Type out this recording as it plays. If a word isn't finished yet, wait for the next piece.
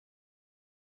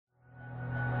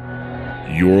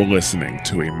You're listening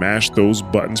to a Mash Those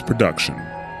Buttons production.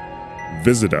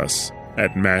 Visit us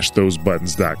at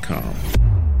mashthosebuttons.com.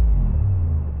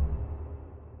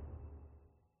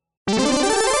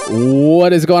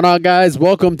 What is going on, guys?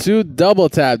 Welcome to Double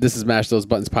Tap. This is Mash Those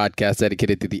Buttons podcast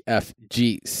dedicated to the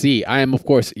FGC. I am, of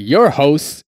course, your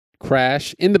host,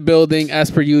 Crash, in the building, as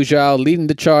per usual, leading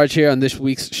the charge here on this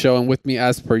week's show, and with me,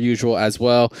 as per usual, as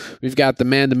well, we've got the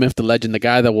man, the myth, the legend, the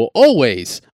guy that will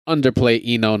always underplay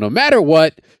Eno, no matter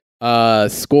what.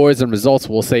 Scores and results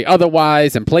will say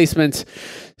otherwise, and placements.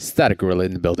 StaticGorilla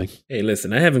in the building. Hey,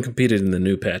 listen, I haven't competed in the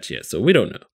new patch yet, so we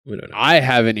don't know. I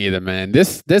haven't either, man.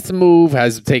 This move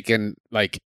has taken,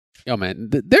 like, yo, man,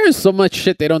 there is so much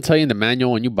shit they don't tell you in the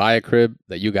manual when you buy a crib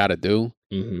that you got to do.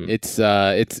 Mm-hmm.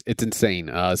 It's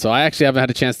insane. So I actually haven't had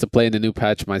a chance to play in the new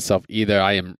patch myself either.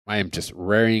 I am just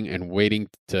raring and waiting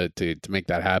to make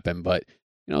that happen. But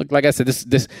you know, like I said,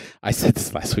 I said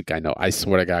this last week. I know. I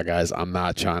swear to God, guys, I'm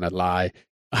not trying to lie.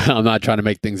 I'm not trying to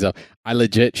make things up. I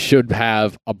legit should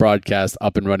have a broadcast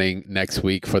up and running next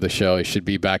week for the show. It should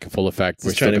be back in full effect.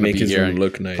 We're trying to make his room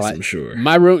look nice, I'm sure.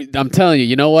 My room, I'm telling you,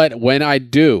 you know what? When I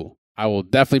do, I will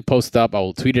definitely post up. I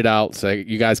will tweet it out so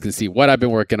you guys can see what I've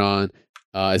been working on.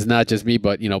 It's not just me,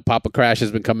 but, you know, Papa Crash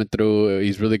has been coming through.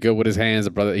 He's really good with his hands.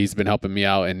 Brother, he's been helping me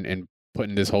out and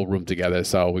putting this whole room together.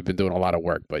 So we've been doing a lot of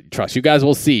work. But trust, you guys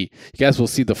will see. You guys will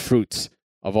see the fruits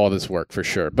of all this work for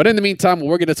sure. But in the meantime,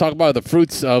 we're going to talk about the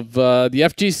fruits of the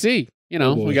FGC. You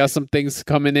know, we got some things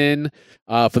coming in.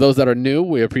 For those that are new,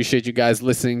 we appreciate you guys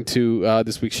listening to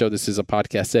this week's show. This is a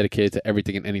podcast dedicated to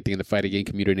everything and anything in the fighting game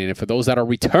community. And for those that are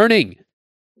returning,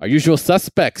 our usual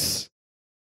suspects,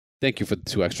 thank you for the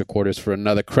 2 extra quarters for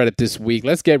another credit this week.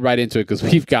 Let's get right into it because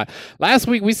we've got... Last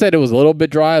week, we said it was a little bit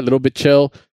dry, a little bit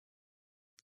chill.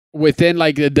 Within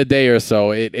like the day or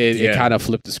so, it kind of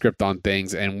flipped the script on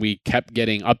things, and we kept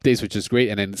getting updates, which is great.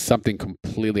 And then something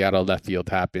completely out of left field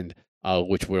happened,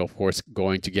 which we're of course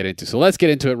going to get into. So let's get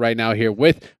into it right now here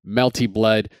with Melty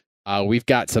Blood. We've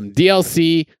got some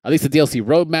DLC. At least the DLC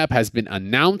roadmap has been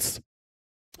announced.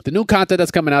 The new content that's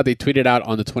coming out, they tweeted out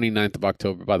on the 29th of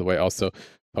October. By the way, also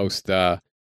post what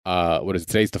is it?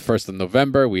 Today's the 1st of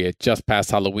November. We had just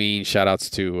passed Halloween. Shout outs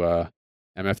to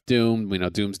MF Doom, we know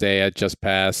Doomsday had just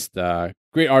passed.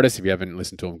 Great artist. If you haven't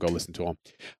listened to him, go listen to him.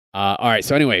 All right.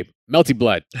 So anyway, Melty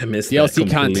Blood. I missed DLC that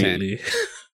completely. Content.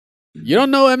 You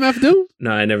don't know MF Doom?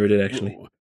 No, I never did actually.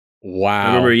 Wow. I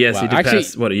remember, yes, he did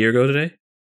pass, what, a year ago today?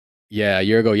 Yeah, a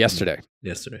year ago yesterday.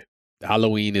 Yesterday.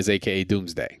 Halloween is AKA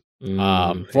Doomsday.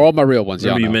 For all my real ones,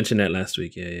 remember y'all you know. mentioned that last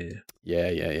week.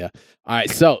 Yeah. All right,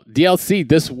 so DLC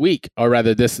this week, or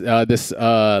rather this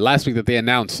last week that they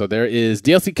announced. So there is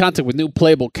DLC content with new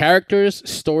playable characters,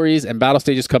 stories, and battle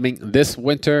stages coming this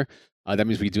winter. That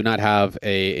means we do not have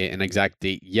an exact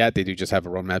date yet. They do just have a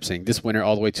roadmap saying this winter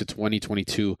all the way to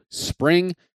 2022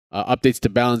 spring. Updates to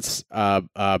balance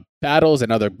battles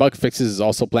and other bug fixes is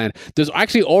also planned. There's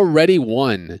actually already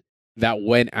one that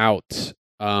went out.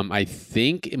 I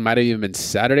think it might have even been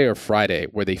Saturday or Friday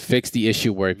where they fixed the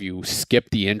issue where if you skip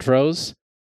the intros,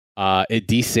 it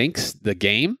desyncs the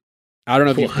game. I don't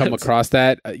know if you've come across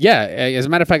that. Yeah, as a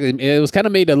matter of fact, it was kind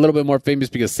of made a little bit more famous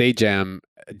because Sajam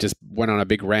just went on a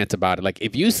big rant about it. Like,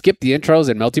 if you skip the intros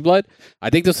in Melty Blood,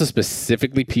 I think this is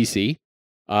specifically PC.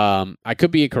 I could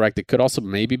be incorrect. It could also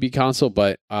maybe be console,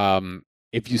 but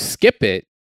if you skip it,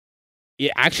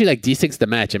 it actually like desyncs the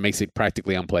match and makes it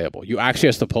practically unplayable. You actually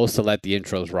are supposed to let the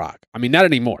intros rock. I mean, not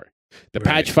anymore. The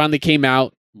patch finally came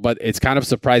out, but it's kind of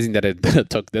surprising that it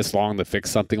took this long to fix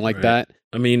something like that.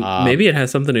 I mean, maybe it has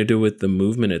something to do with the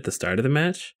movement at the start of the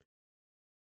match.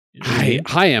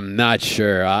 I am not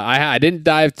sure. I didn't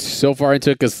dive so far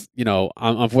into it because, you know,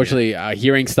 unfortunately,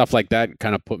 hearing stuff like that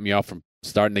kind of put me off from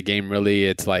starting the game. Really,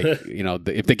 it's like, you know,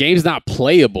 if the game's not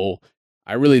playable,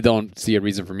 I really don't see a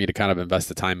reason for me to kind of invest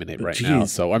the time in it now.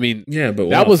 So I mean, yeah, but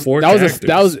that was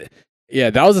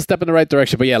a step in the right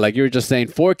direction. But yeah, like you were just saying,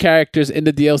 4 characters in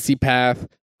the DLC path.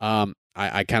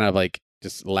 I kind of like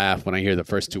just laugh when I hear the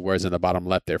first 2 words in the bottom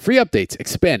left there. Free updates,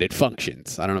 expanded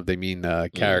functions. I don't know if they mean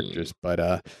characters,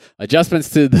 but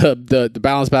adjustments to the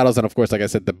balance battles, and of course, like I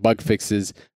said, the bug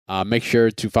fixes. Make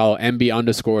sure to follow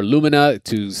MB_Lumina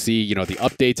to see, you know, the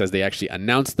updates as they actually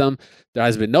announce them. There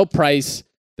has been no price.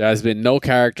 There has been no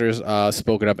characters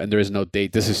spoken up, and there is no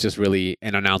date. This is just really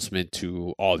an announcement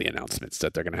to all the announcements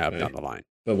that they're going to have down the line.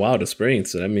 But wow, the spring,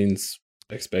 so that means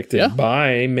expected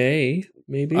by May,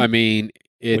 maybe? I mean,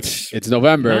 it's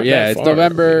November. Yeah, it's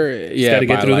November. Yeah, got to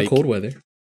get through the cold weather.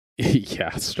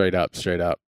 Yeah, straight up.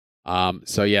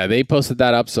 So yeah, they posted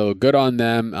that up. So good on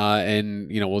them.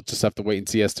 And you know, we'll just have to wait and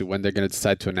see as to when they're going to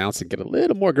decide to announce and get a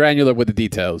little more granular with the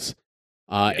details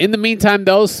In the meantime,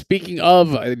 though, speaking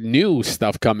of new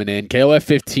stuff coming in, KOF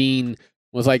 15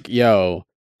 was like, yo,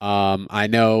 I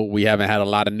know we haven't had a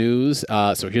lot of news,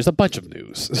 so here's a bunch of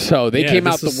news. So they came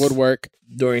out the woodwork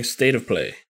during State of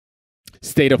Play.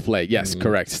 State of Play, yes,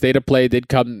 correct. State of Play did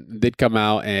come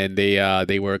out, and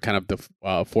they were kind of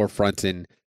the forefront in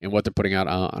what they're putting out.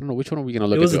 I don't know, which one are we going to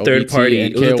look at? It was a third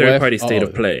party State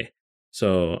of Play.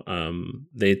 So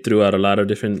they threw out a lot of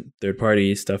different third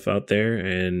party stuff out there,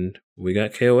 and we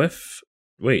got KOF.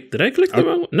 Wait, did I click the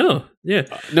wrong one? No, yeah.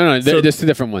 No, there's two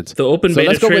different ones. The open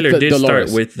beta trailer did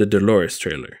start with the Dolores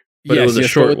trailer. But it was a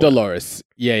short one. Dolores.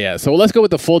 Yeah. So let's go with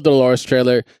the full Dolores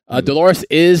trailer. Dolores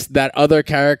is that other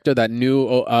character, that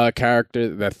new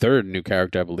character, that third new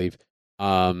character, I believe,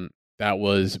 that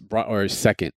was brought, or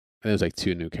second. There's like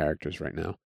two new characters right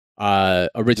now.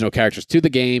 Original characters to the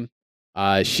game.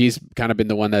 She's kind of been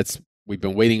the one we've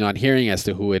been waiting on hearing as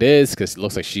to who it is, because it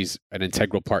looks like she's an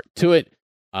integral part to it.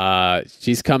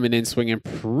 She's coming in swinging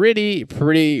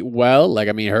pretty well. Like,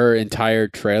 I mean, her entire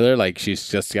trailer, like, she's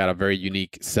just got a very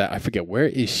unique set. I forget, where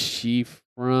is she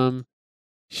from?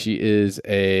 She is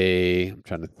I'm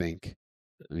trying to think.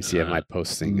 Let me see if my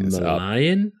posting is up.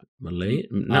 Malayan?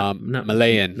 Not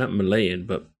Malayan. Not Malayan,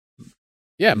 but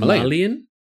yeah, Malayan.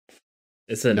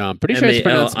 It's a no, I'm pretty sure it's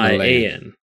pronounced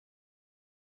Malayan.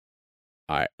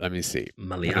 All right, let me see.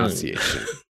 Pronunciation.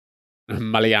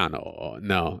 Maliano.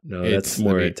 No, that's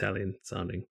more Italian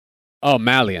sounding. Oh,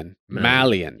 Malian.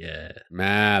 Yeah.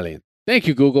 Malian. Thank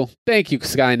you, Google. Thank you,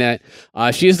 Skynet.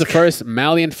 She is the first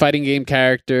Malian fighting game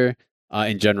character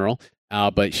in general,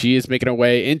 but she is making her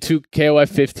way into KOF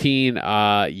 15.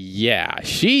 Yeah,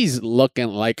 she's looking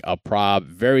like a prob.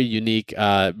 Very unique.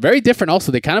 Very different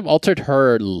also. They kind of altered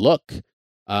her look.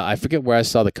 I forget where I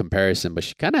saw the comparison, but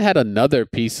she kind of had another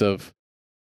piece of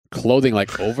clothing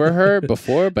like over her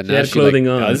before, but now she clothing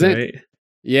like, on, doesn't. Right?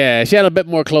 Yeah, she had a bit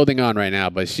more clothing on right now,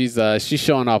 but she's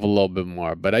showing off a little bit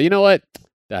more. But you know what?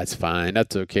 That's fine.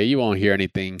 That's okay. You won't hear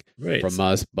anything from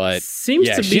us. But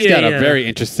she's got a very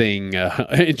interesting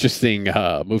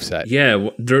moveset. Yeah,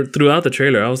 throughout the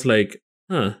trailer, I was like,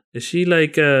 "Huh? Is she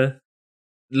like is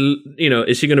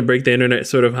she going to break the internet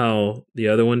sort of how the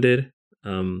other one did?"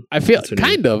 I feel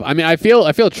kind of. I mean, I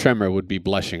feel Tremor would be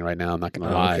blushing right now. I'm not going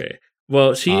to lie. Okay.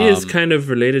 Well, she is kind of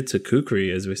related to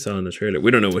Kukri, as we saw in the trailer.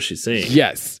 We don't know what she's saying.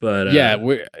 Yes. But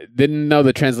we didn't know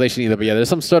the translation either. But yeah, there's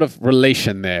some sort of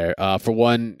relation there. For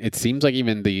one, it seems like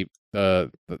even the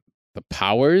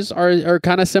powers are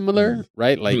kind of similar,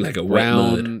 right? Like a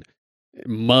round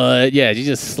mud. Yeah, she's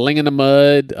just slinging the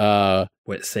mud.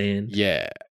 Wet sand. Yeah.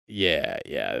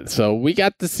 So we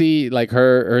got to see like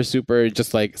her super,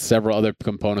 just like several other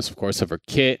components, of course, of her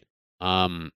kit.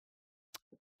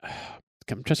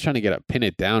 I'm just trying to pin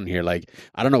it down here. Like,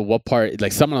 I don't know what part,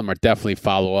 like some of them are definitely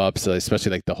follow-ups, especially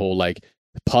like the whole like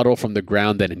puddle from the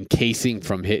ground, then encasing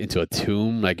from hit into a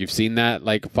tomb. Like, you've seen that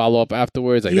like follow-up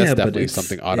afterwards. Like, that's definitely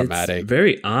something automatic. It's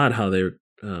very odd how they're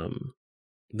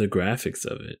the graphics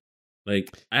of it. Like,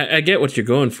 I get what you're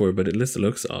going for, but it just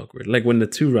looks awkward. Like when the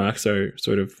two rocks are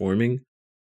sort of forming,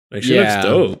 like she looks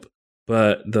dope.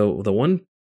 But the one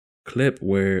clip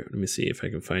where, let me see if I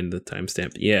can find the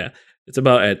timestamp. Yeah. It's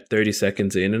about at 30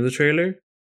 seconds in the trailer.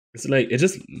 It's like, it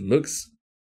just looks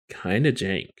kind of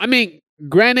jank. I mean,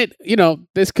 granted,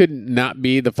 this could not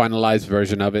be the finalized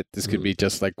version of it. This could be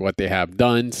just like what they have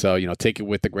done. So, take it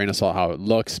with a grain of salt how it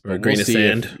looks. Or a grain of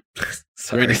sand.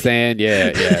 Grain of sand,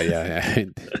 yeah.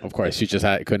 Of course, she just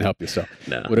couldn't help you. So,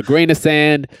 with a grain of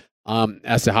sand,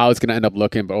 as to how it's going to end up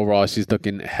looking. But overall, she's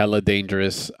looking hella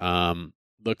dangerous.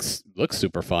 Looks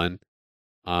super fun.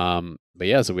 But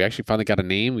yeah, so we actually finally got a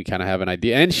name. We kind of have an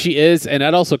idea, and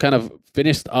that also kind of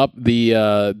finished up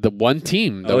the one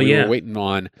team that we were waiting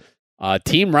on,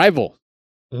 Team Rival,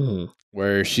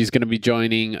 where she's going to be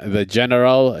joining the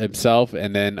General himself,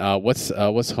 and then what's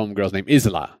homegirl's name?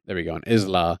 Isla. There we go,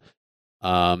 Isla,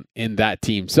 in that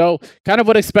team. So kind of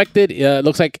what expected. It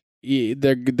looks like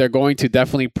they're going to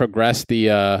definitely progress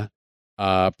the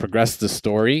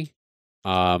story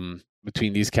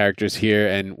between these characters here,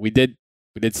 and we did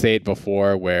say it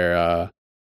before, where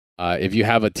if you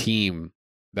have a team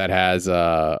that has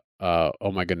oh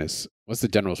my goodness, what's the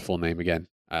general's full name again?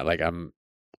 I'm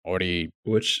already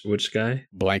which guy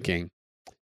blanking.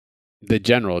 The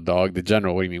general, dog. The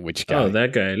general. What do you mean, which guy? Oh,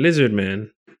 that guy, Lizard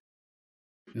Man.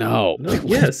 No.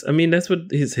 Yes, I mean that's what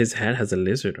his hat has a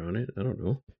lizard on it. I don't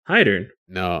know. Hydern.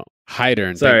 No,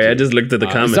 Hydern. Sorry, I just looked at the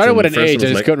comments. It started with an H. I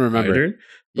just couldn't remember. Hydern?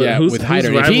 Yeah, with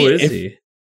Hydern. Whose rival is he?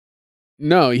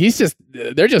 No,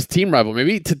 they're just team rival.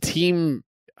 Maybe to team.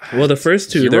 Well, the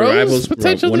first two, they're rivals.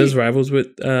 One is rivals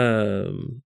with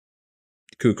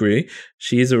Kukri.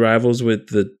 She's rivals with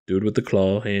the dude with the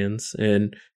claw hands,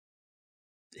 and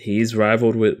he's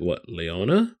rivaled with what,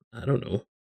 Leona? I don't know,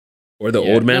 or the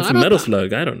old man from Metal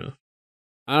Slug. I don't know.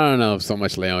 I don't know so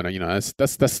much Leona. You know,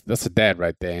 that's a dad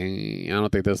right there. I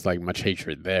don't think there's like much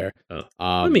hatred there. Oh.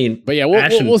 I mean, but yeah,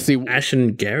 we'll see. Ash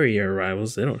and Gary are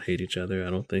rivals. They don't hate each other, I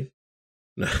don't think.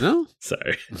 No?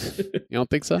 Sorry. You don't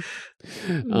think so?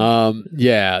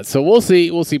 Yeah, so we'll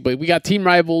see. But we got team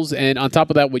rivals, and on top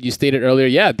of that, what you stated earlier,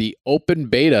 yeah, the open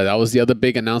beta, that was the other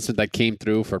big announcement that came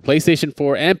through for PlayStation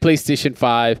 4 and PlayStation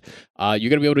 5. You're going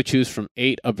to be able to choose from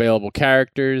 8 available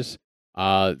characters.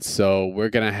 So we're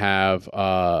going to have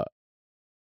her,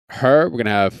 we're going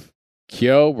to have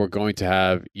Kyo, we're going to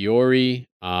have Iori,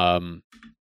 oh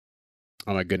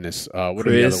my goodness, what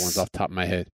are the other ones off the top of my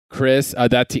head? Chris,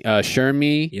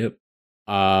 Shermie. Yep.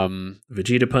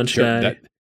 Vegeta Punch guy.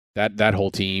 That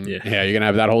whole team. Yeah, you're gonna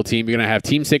have that whole team. You're gonna have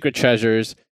Team Sacred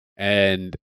Treasures,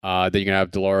 and then you're gonna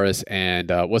have Dolores and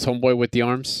what's homeboy with the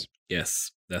arms?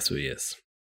 Yes, that's who he is.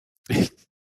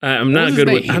 I'm not good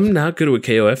with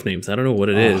KOF names. I don't know what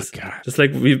it is. God. Just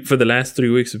like for the last 3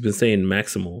 weeks we've been saying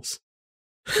Maximals.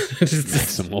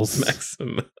 Maximals.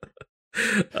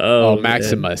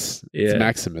 Maximus. Yeah. It's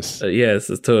Maximus. Yes,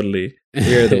 it's totally.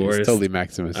 You're the worst. It's totally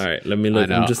Maximus. All right, let me look.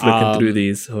 I'm just looking through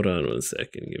these. Hold on 1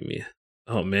 second. Give me.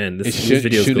 Oh man, these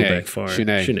videos go back far. Shune.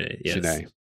 Yes. Shune.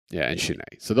 Yeah, and Shune.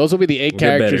 So those will be the 8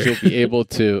 characters you'll be able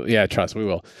to. Yeah, trust we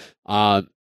will.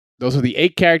 Those are the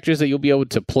 8 characters that you'll be able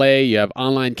to play. You have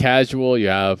online casual. You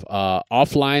have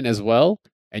offline as well,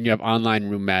 and you have online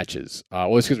room matches.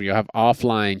 You have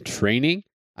offline training.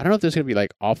 I don't know if there's gonna be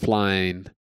like offline.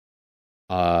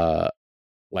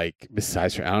 Like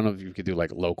besides, I don't know if you could do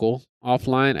like local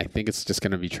offline. I think it's just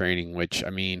going to be training, which I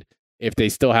mean, if they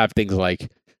still have things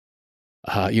like,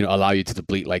 allow you to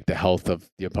deplete like the health of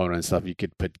the opponent and stuff, you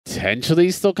could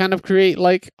potentially still kind of create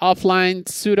like offline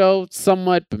pseudo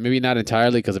somewhat, but maybe not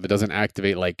entirely, because if it doesn't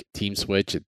activate like team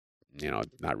switch,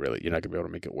 not really, you're not gonna be able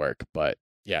to make it work. But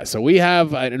yeah, so we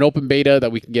have an open beta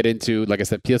that we can get into. Like I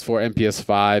said, PS4 and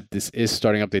PS5. This is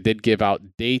starting up. They did give out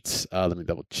dates. Let me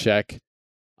double check.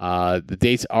 The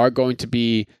dates are going to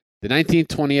be the 19th,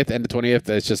 20th, and the 20th.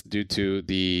 That's just due to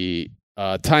the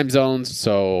time zones.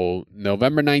 So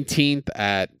November 19th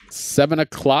at 7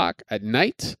 o'clock at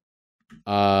night.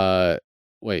 Through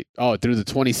the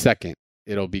 22nd,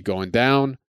 it'll be going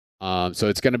down. So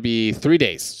it's going to be 3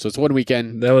 days. So it's 1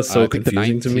 weekend. That was so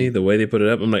confusing to me, the way they put it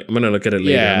up. I'm like, I'm going to look at it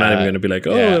later. Yeah, I'm not even going to be like,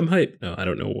 I'm hyped. No, I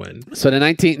don't know when. So the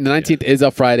 19th is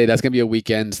a Friday. That's going to be a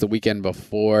weekend. It's the weekend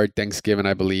before Thanksgiving,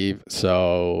 I believe.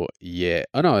 So yeah.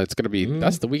 Oh no, it's going to be,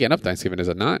 that's the weekend of Thanksgiving, is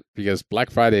it not? Because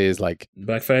Black Friday is like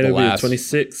Black Friday will be the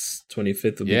 26th,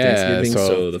 25th will be Thanksgiving.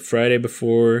 So the Friday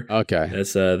before. Okay.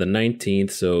 That's the 19th.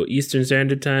 So Eastern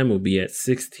Standard Time will be at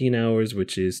 16 hours,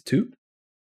 which is 2.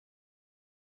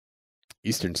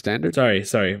 Eastern Standard?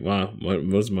 Sorry. Wow, what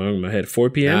was wrong in my head?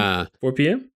 4 p.m.? 4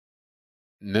 p.m.?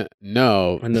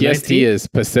 No. PST 19th? Is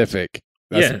Pacific.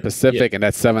 That's Pacific, and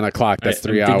that's 7 o'clock. That's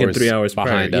 3 hours. 3 hours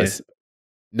behind prior, us.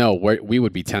 No, we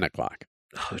would be 10 o'clock.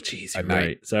 Oh, jeez, you're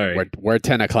right. Sorry. We're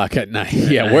 10 o'clock at night.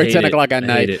 Yeah, we're 10 o'clock at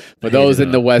night. For those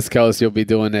in the West Coast, you'll be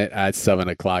doing it at 7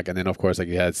 o'clock. And then, of course, like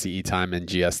you had CE time and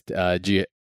JST.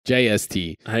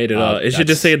 I hate it all. It should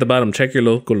just say at the bottom, check your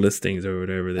local listings or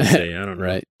whatever they say. I don't know.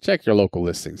 Right. Check your local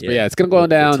listings. But yeah, it's going to go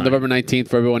down November 19th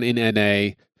for everyone in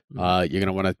NA. You're going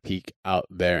to want to peek out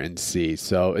there and see.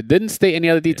 So it didn't state any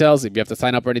other details. If you have to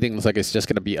sign up or anything, it looks like it's just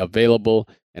going to be available.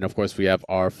 And of course, we have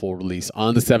our full release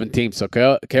on the 17th. So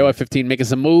KOF 15 making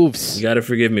some moves. You got to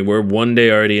forgive me. We're 1 day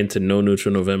already into No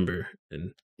Neutral November.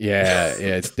 And yeah,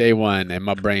 it's day 1 and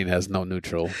my brain has no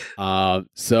neutral.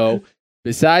 So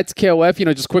besides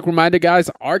KOF, just quick reminder, guys,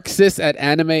 ArcSys at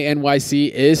Anime NYC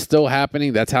is still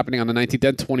happening. That's happening on the 19th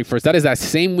and 21st. That is that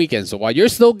same weekend. So while you're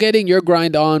still getting your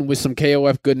grind on with some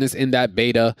KOF goodness in that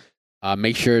beta,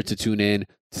 make sure to tune in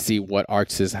to see what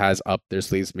ArcSys has up their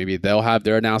sleeves. Maybe they'll have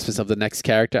their announcements of the next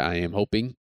character. I am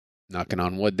hoping, knocking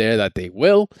on wood there, that they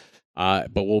will.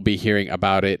 But we'll be hearing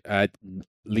about it at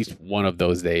least one of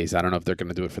those days. I don't know if they're going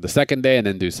to do it for the second day and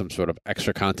then do some sort of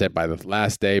extra content by the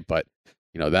last day, but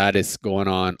that is going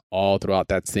on all throughout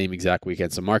that same exact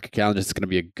weekend. So mark your calendars. It's going to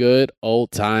be a good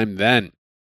old time then.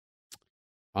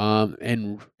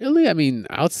 And really, I mean,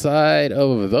 outside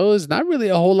of those, not really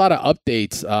a whole lot of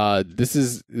updates. This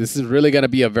is really going to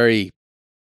be a very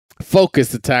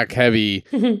focused attack heavy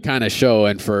kind of show,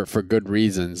 and for good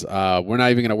reasons. We're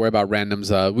not even going to worry about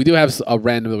randoms. We do have a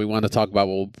random that we want to talk about.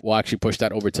 We'll actually push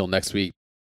that over till next week.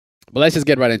 But let's just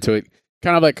get right into it.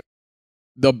 Kind of like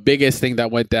the biggest thing that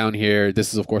went down here,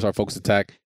 this is, of course, our focus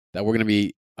attack that we're going to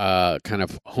be kind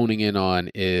of honing in on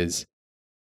is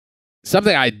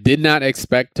something I did not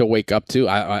expect to wake up to.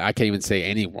 I can't even say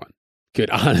anyone could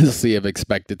honestly have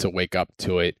expected to wake up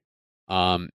to it.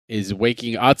 Is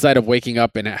outside of waking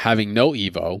up and having no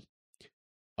EVO,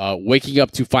 waking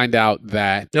up to find out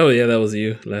that oh yeah, that was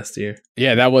you last year.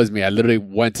 Yeah, that was me. I literally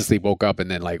went to sleep, woke up,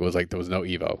 and then was like there was no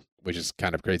EVO, which is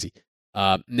kind of crazy.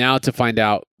 Now to find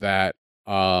out that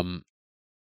one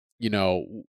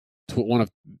of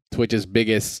Twitch's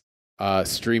biggest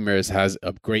streamers has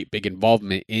a great big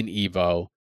involvement in EVO.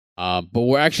 But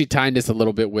we're actually tying this a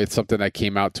little bit with something that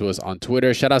came out to us on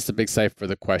Twitter. Shout out to Big Scythe for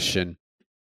the question,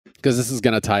 because this is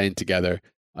going to tie in together.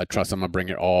 Trust, I'm going to bring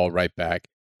it all right back.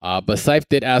 But Scythe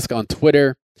did ask on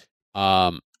Twitter,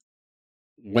 when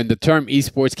the term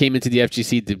esports came into the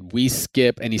FGC, did we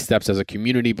skip any steps as a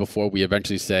community before we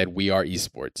eventually said we are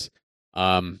esports?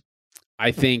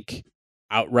 I think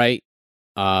outright,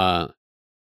 I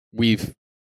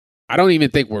don't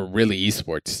even think we're really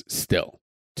esports still,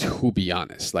 to be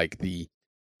honest. Like the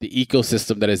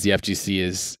ecosystem that is the FGC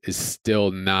is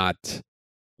still not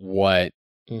what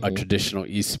a traditional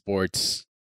esports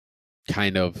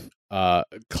kind of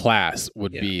class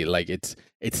would be. Like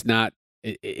it's not,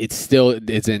 it still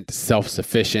isn't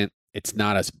self-sufficient. It's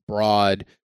not as broad.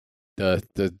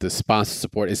 The sponsor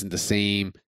support isn't the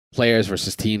same. Players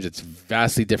versus teams, it's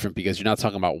vastly different because you're not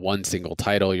talking about one single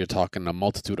title. You're talking a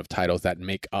multitude of titles that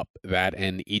make up that,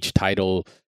 and each title,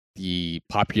 the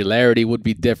popularity would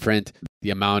be different. The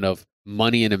amount of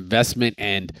money and investment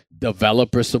and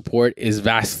developer support is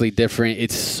vastly different.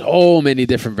 It's so many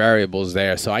different variables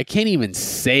there. So I can't even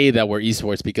say that we're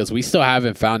esports because we still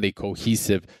haven't found a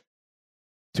cohesive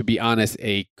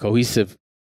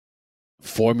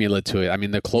formula to it. I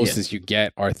mean, the closest you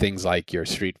get are things like your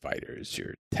Street Fighters,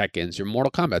 your Tekkens, your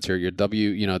Mortal Kombat, your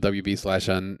WB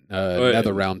 /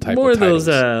 NetherRealm type more of titles.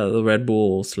 Those the Red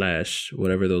Bull /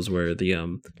 whatever those were, the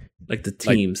like the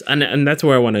teams, and that's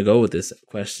where I want to go with this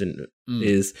question.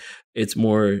 Is it's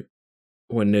more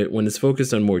when it's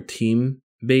focused on more team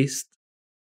based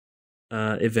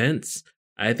events.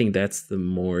 I think that's the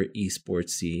more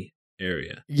esportsy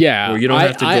area. Yeah, where you don't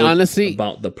have to go honestly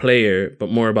about the player, but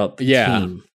more about the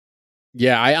team.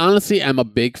 Yeah, I honestly am a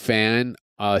big fan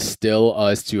still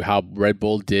as to how Red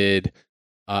Bull did.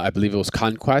 I believe it was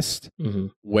Conquest,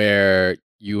 where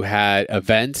you had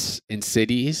events in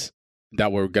cities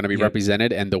that were going to be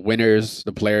represented, and the winners,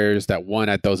 the players that won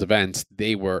at those events,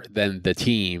 they were then the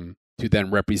team to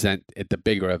then represent at the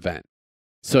bigger event.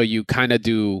 So you kind of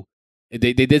do.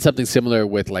 They did something similar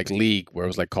with like League, where it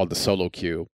was like called the solo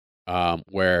queue.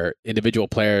 Where individual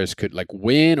players could like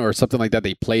win or something like that,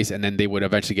 they place, and then they would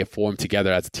eventually get formed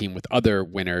together as a team with other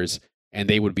winners, and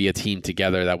they would be a team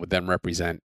together that would then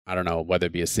represent, I don't know, whether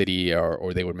it be a city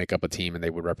or they would make up a team and they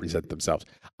would represent themselves.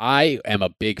 I am a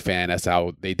big fan. That's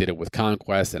how they did it with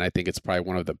Conquest, and I think it's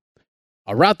probably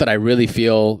a route that I really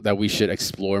feel that we should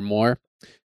explore more.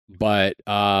 But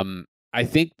I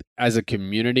think as a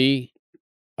community,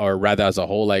 or rather as a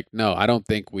whole, like, no, I don't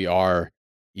think we are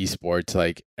esports.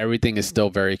 Like, everything is still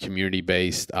very community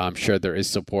based. I'm sure there is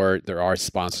support, there are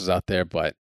sponsors out there,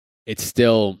 but it's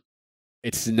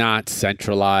not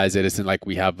centralized. It isn't like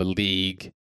we have a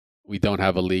league. We don't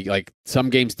have a league. Like some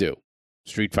games do.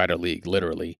 Street Fighter League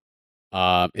literally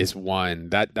is one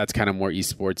that's kind of more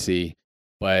esportsy,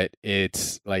 but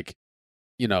it's like,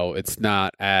 it's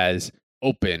not as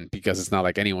open because it's not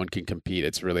like anyone can compete.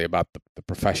 It's really about the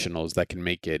professionals that can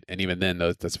make it, and even then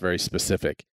that's very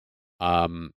specific.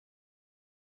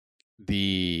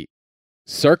 The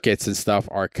circuits and stuff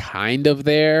are kind of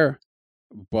there,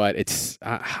 but it's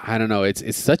I don't know.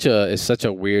 It's such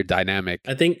a weird dynamic.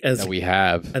 I think that we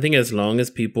have. I think as long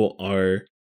as people are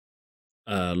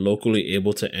locally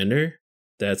able to enter,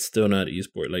 that's still not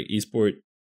esport. Like esport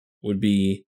would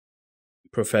be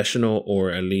professional or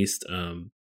at least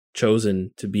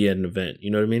chosen to be at an event.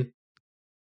 You know what I mean?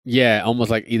 Yeah,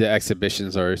 almost like either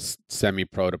exhibitions or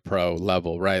semi-pro to pro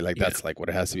level, right? Like that's like what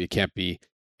it has to be. It can't be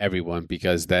everyone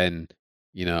because then,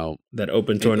 that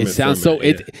open tournament. It sounds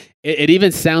format, it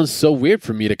even sounds so weird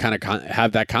for me to kind of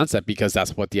have that concept because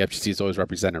that's what the FGC is always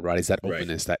represented, right? Is that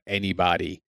openness that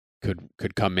anybody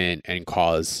could come in and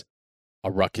cause a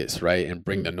ruckus, right, and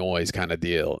bring the noise kind of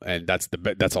deal, and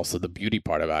that's also the beauty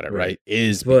part about it, right?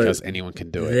 Is because anyone can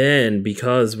do it. Then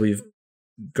because we've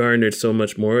garnered so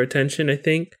much more attention, I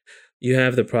think you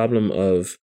have the problem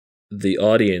of the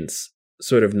audience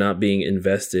sort of not being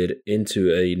invested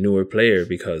into a newer player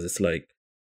because it's like,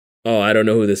 oh, I don't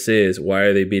know who this is. Why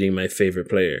are they beating my favorite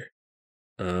player?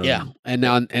 and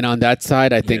on that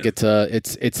side, I think it's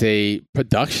a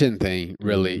production thing,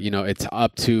 really. You know, it's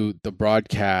up to the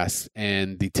broadcast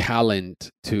and the talent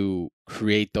to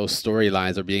create those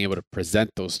storylines or being able to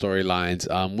present those storylines.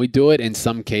 We do it in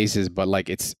some cases, but like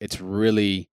it's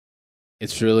really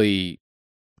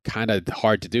kind of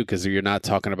hard to do because you're not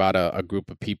talking about a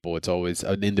group of people. It's always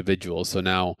an individual. So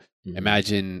now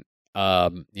imagine,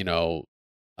 you know,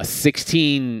 a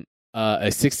 16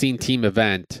 team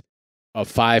event of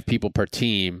 5 people per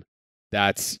team.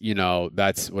 That's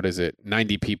what is it?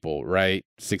 90 people, right?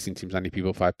 16 teams, 90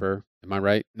 people, 5 per. Am I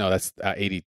right? No, that's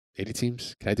 80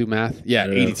 teams. Can I do math? Yeah,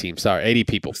 80 teams. Sorry, 80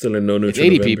 people. Still in no neutral.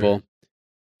 80 people.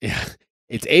 Yeah,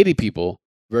 it's 80 people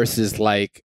versus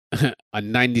like a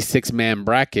 96-man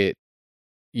bracket.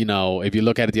 You know, if you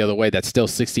look at it the other way, that's still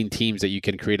 16 teams that you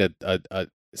can create a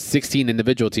 16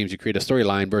 individual teams. You create a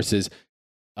storyline versus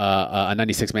a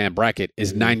 96-man bracket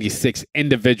is 96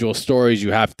 individual stories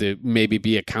you have to maybe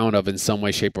be account of in some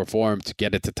way, shape, or form to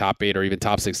get it to top 8 or even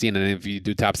top 16. And if you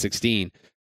do top 16,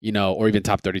 you know, or even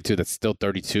top 32, that's still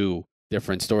 32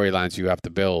 different storylines you have to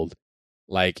build.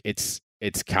 Like it's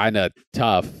kind of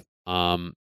tough.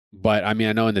 But I mean,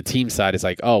 I know in the team side, it's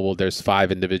like, oh, well, there's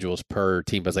 5 individuals per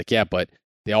team. But it's like, yeah, but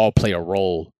they all play a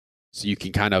role. So you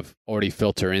can kind of already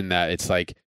filter in that. It's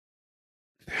like,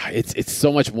 it's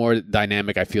so much more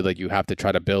dynamic. I feel like you have to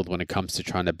try to build when it comes to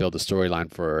trying to build a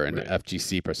storyline for an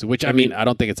FGC person, which I mean, I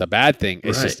don't think it's a bad thing.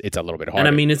 It's just, it's a little bit hard. And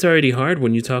I mean, it's already hard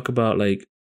when you talk about like,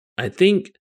 I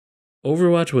think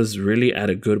Overwatch was really at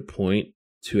a good point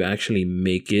to actually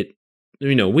make it,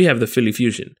 you know, we have the Philly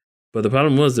Fusion, but the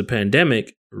problem was the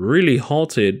pandemic really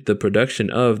halted the production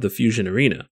of the Fusion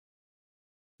Arena.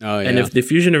 Oh, yeah. And if the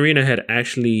Fusion Arena had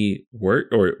actually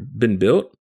worked or been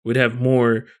built, we'd have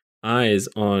more eyes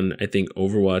on, I think,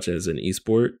 Overwatch as an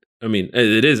esport. I mean,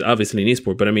 it is obviously an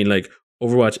esport, but I mean, like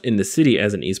Overwatch in the city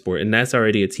as an esport, and that's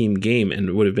already a team game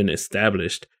and would have been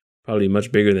established, probably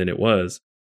much bigger than it was,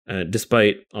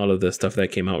 despite all of the stuff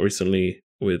that came out recently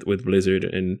with Blizzard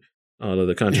and all of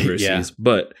the controversies. Yeah.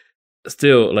 But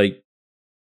still, like,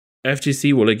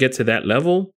 FGC, will it get to that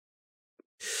level?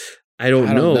 I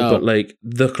don't know, but like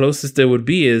the closest there would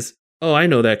be is, oh, I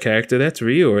know that character. That's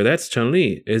Ryu or that's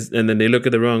Chun-Li. And then they look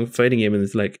at the wrong fighting game and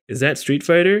it's like, is that Street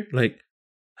Fighter? Like,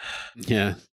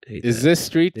 yeah. Is this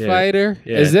Street Fighter?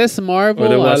 Yeah. Is this Marvel?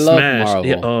 I love Marvel.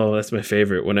 Yeah. Oh, that's my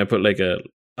favorite. When I put like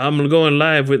I'm going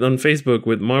live on Facebook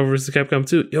with Marvel vs. Capcom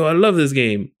 2. Yo, I love this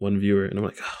game. One viewer. And I'm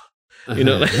like, oh, you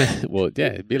know. Like, well,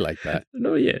 yeah, it'd be like that.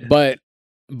 No, yeah.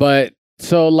 But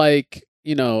so like,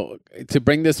 you know, to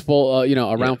bring this full, you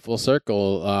know, around full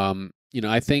circle, you know,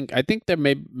 I think there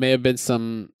may have been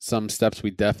some steps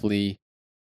we definitely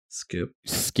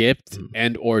skipped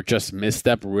and or just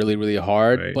misstep really, really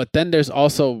hard. Right. But then there's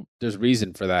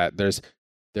reason for that.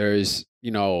 There's,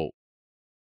 you know,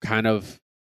 kind of,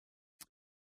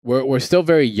 we're still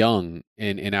very young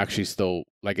and actually still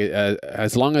like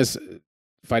as long as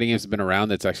fighting games have been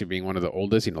around, it's actually being one of the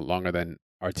oldest, you know, longer than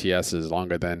RTSs,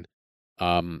 longer than,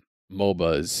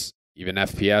 MOBAs, even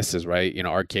FPSs, right? You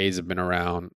know, arcades have been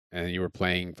around and you were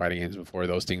playing fighting games before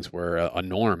those things were a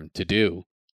norm to do.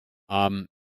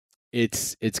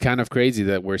 It's kind of crazy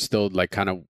that we're still like kind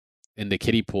of in the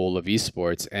kiddie pool of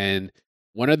esports. And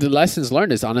one of the lessons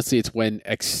learned is honestly, it's when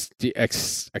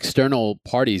external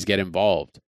parties get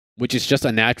involved, which is just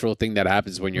a natural thing that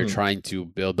happens when you're trying to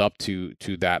build up to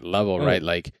that level, right?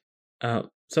 Like,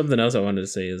 something else I wanted to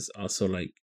say is also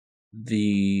like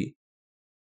the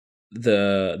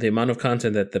amount of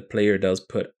content that the player does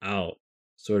put out,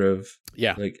 sort of,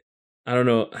 like, I don't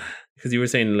know, because you were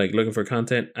saying like looking for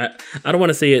content. I don't want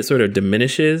to say it sort of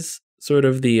diminishes sort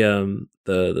of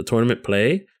the tournament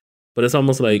play, but it's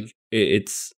almost like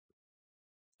it's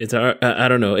I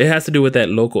don't know. It has to do with that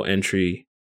local entry,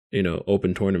 you know,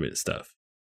 open tournament stuff.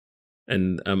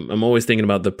 And I'm always thinking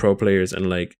about the pro players and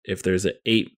like if there's an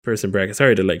 8-person bracket.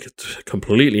 Sorry to like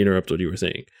completely interrupt what you were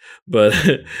saying, but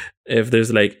if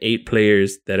there's like 8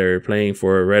 players that are playing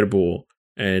for Red Bull,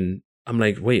 and I'm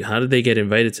like, wait, how did they get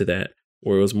invited to that?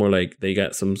 Or it was more like they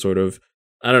got some sort of,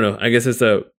 I don't know. I guess it's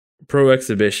a pro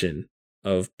exhibition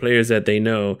of players that they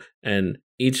know, and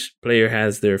each player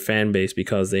has their fan base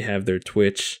because they have their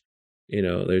Twitch, you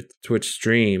know, their Twitch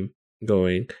stream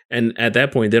going, and at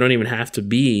that point they don't even have to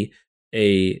be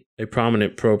a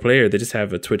prominent pro player. They just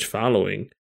have a Twitch following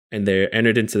and they're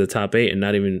entered into the top 8 and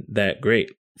not even that great.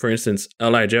 For instance,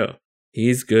 L.I. Joe,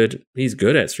 he's good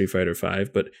at Street Fighter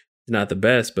 5, but he's not the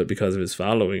best. But because of his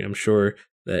following, I'm sure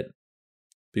that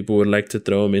people would like to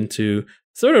throw him into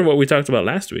sort of what we talked about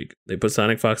last week. They put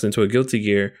Sonic Fox into a Guilty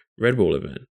Gear Red Bull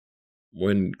event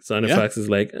when Sonic Fox is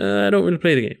like, I don't really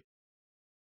play the game.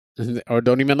 or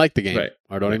don't even like the game, Right.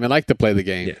 or don't even like to play the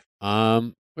game. Yeah.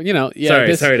 But you know,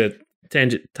 yeah. Sorry to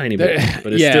tangent tiny bit,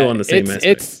 but it's still on the same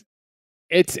aspect.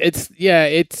 It's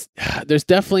there's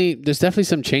definitely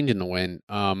some change in the wind.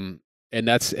 And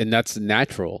that's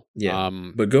natural. Yeah.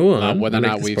 But go on. Whether or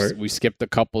not we skipped a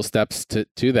couple steps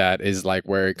to that is like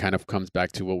where it kind of comes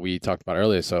back to what we talked about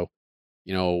earlier. So,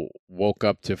 you know, woke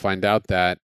up to find out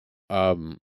that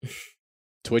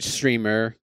Twitch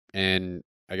streamer and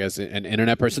I guess an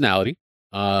internet personality,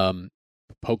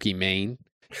 Pokimane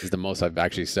is the most I've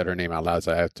actually said her name out loud,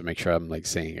 so I have to make sure I'm like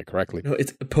saying it correctly. No,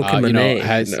 it's Pokimane. You know,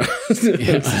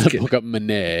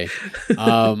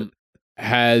 Pokimane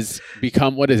has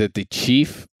become, what is it? The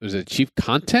chief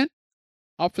content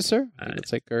officer? I think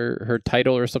it's like her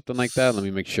title or something like that. Let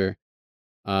me make sure.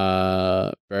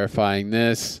 Verifying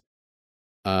this.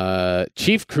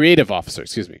 Chief creative officer.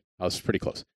 Excuse me. I was pretty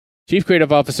close. Chief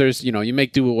creative officers. You know, you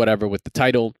make do whatever with the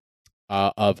title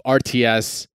of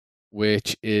RTS,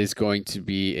 which is going to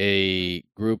be a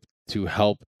group to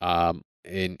help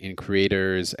in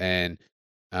creators and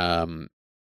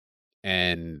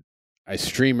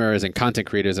streamers and content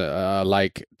creators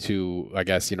alike to, I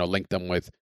guess, you know, link them with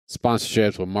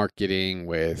sponsorships, with marketing,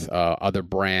 with other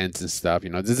brands and stuff. You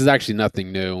know, this is actually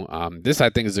nothing new. This, I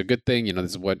think, is a good thing. You know,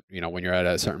 this is what, you know, when you're at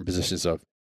a certain positions of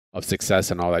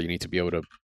success and all that, you need to be able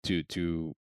to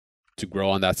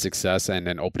grow on that success, and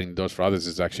then opening doors for others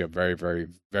is actually a very, very,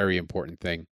 very important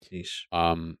thing.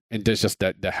 And there's just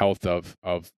the health of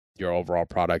your overall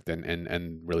product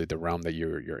and really the realm that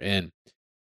you're in.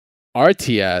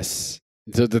 RTS.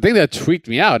 So the thing that tweaked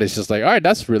me out is just like, all right,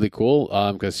 that's really cool.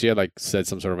 Because she had like said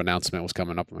some sort of announcement was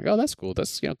coming up. I'm like, oh, that's cool.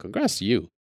 That's, you know, congrats to you.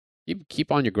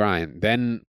 Keep on your grind.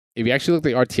 Then if you actually look at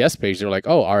the RTS page, they're like,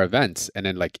 oh, our events. And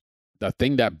then like the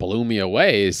thing that blew me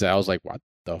away is that I was like, what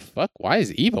the fuck? Why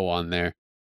is EVO on there?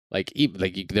 Like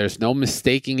there's no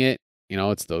mistaking it. You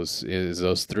know, it's those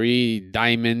 3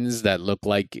 diamonds that look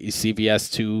like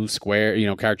CVS2 square, you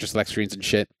know, character select screens and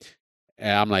shit.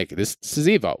 And I'm like, this is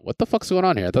EVO. What the fuck's going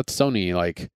on here? I thought Sony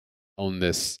like owned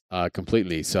this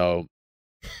completely. So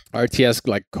RTS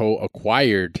like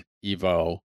co-acquired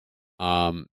EVO,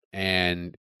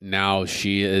 and now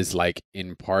she is like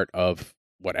in part of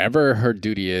whatever her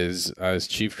duty is as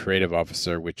chief creative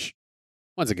officer. Which,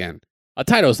 once again, a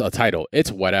title's a title.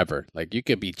 It's whatever. Like you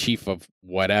could be chief of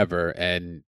whatever,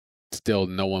 and still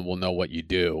no one will know what you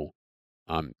do.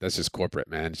 That's just corporate,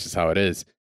 man. It's just how it is.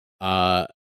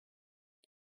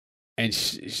 And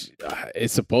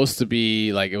it's supposed to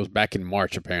be like, it was back in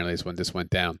March apparently is when this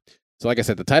went down. So like I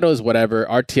said, the title is whatever.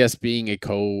 RTS being a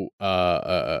co-owner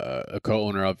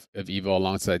of EVO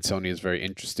alongside Sony is very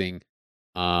interesting.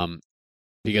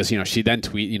 Because, you know, she then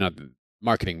you know,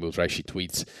 marketing moves, right? She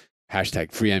tweets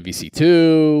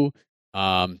 #FreeMVC2.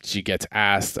 She gets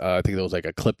asked, I think there was like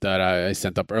a clip that I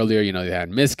sent up earlier, you know, they had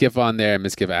Miskiff on there.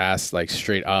 Miskiff asked like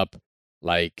straight up,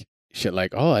 like, shit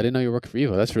like, oh, I didn't know you were working for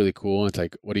EVO. That's really cool. And it's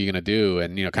like, what are you gonna do?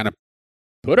 And, you know, kind of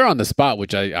put her on the spot,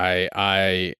 which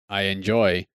I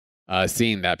enjoy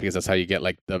seeing that, because that's how you get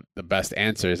like the best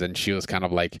answers. And she was kind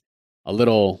of like a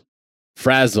little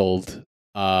frazzled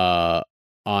on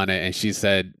it, and she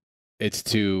said it's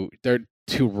to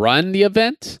run the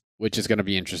event, which is going to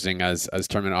be interesting as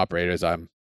tournament operators. I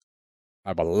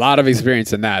have a lot of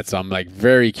experience in that, so I'm like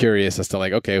very curious as to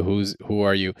like, okay, who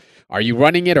are you? Are you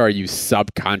running it, or are you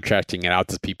subcontracting it out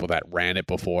to people that ran it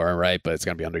before, right? But it's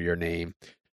gonna be under your name,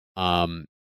 and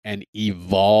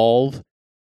evolve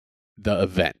the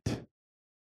event.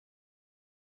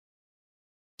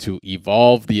 To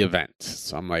evolve the event.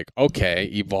 So I'm like, okay,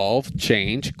 evolve,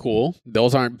 change, cool.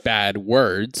 Those aren't bad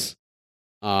words,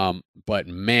 but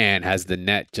man, has the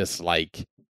net just like.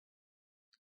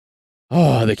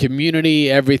 Oh, the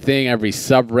community, everything, every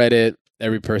subreddit,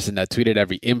 every person that tweeted,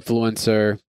 every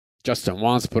influencer, Justin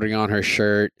Wong's putting on her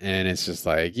shirt, and it's just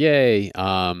like, yay.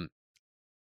 I'm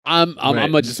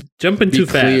gonna just jumping too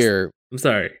fast. I'm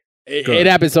sorry. It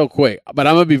happened so quick, but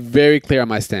I'm gonna be very clear on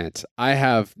my stance. I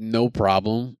have no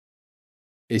problem.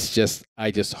 It's just,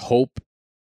 I just hope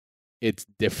it's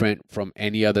different from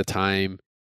any other time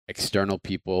external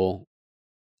people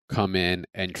come in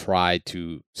and try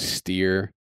to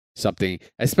steer something,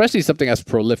 especially something as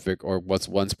prolific or what's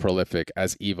once prolific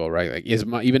as EVO, right? Like,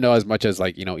 even though as much as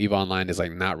like, you know, EVO Online is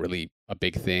like not really a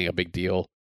big thing, a big deal.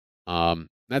 Not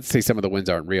to say some of the wins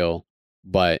aren't real,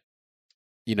 but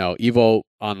you know, EVO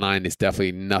Online is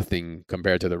definitely nothing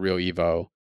compared to the real EVO.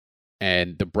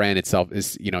 And the brand itself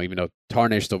is, you know, even though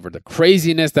tarnished over the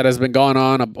craziness that has been going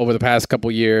on over the past couple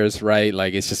years, right?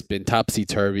 Like, it's just been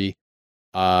topsy-turvy.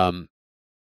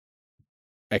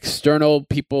 External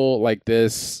people like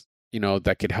this, you know,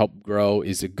 that could help grow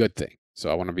is a good thing. So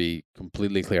I want to be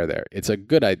completely clear there. It's a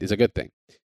good thing.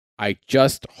 I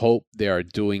just hope they are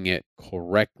doing it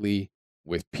correctly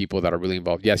with people that are really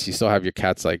involved. Yes, you still have your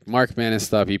cats like Markman and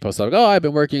stuff. He posts like, oh, I've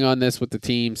been working on this with the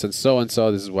team since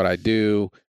so-and-so. This is what I do.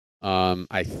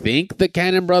 I think the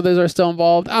Cannon brothers are still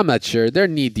involved. I'm not sure. They're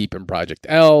knee-deep in Project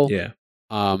L. Yeah.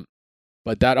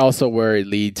 But that also where it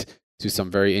leads to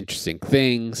some very interesting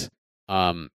things.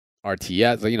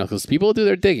 RTS, because people do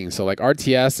their digging. So like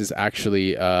RTS is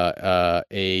actually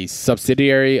a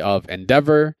subsidiary of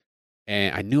Endeavor.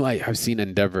 And I knew I've seen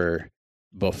Endeavor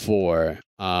before.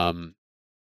 Let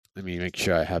me make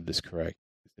sure I have this correct.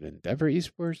 Is it Endeavor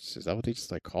Esports? Is that what they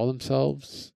just like call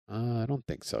themselves? I don't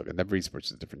think so. Endeavor Esports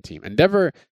is a different team.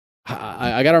 Endeavor,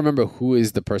 I gotta remember who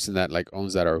is the person that like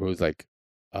owns that or who's like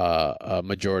a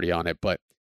majority on it. But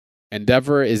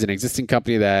Endeavor is an existing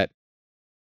company that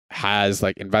has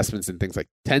like investments in things like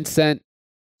Tencent.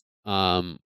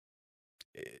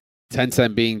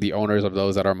 Tencent being the owners of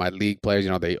those that are my league players,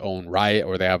 they own Riot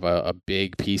or they have a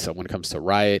big piece of when it comes to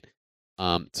Riot.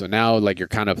 So now like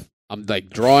I'm like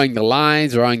drawing the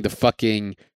lines, drawing the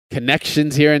fucking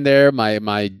connections here and there.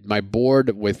 My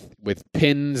board with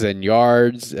pins and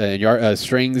yards and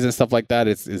strings and stuff like that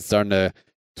is starting to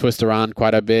twist around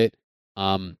quite a bit.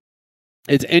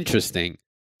 It's interesting.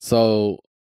 So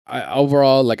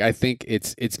overall, like I think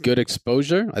it's good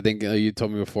exposure. I think you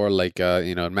told me before, like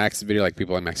in Max's video, like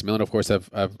people like Maximilian, of course, have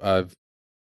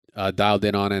dialed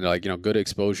in on it. Like good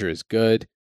exposure is good.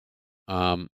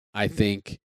 I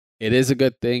think it is a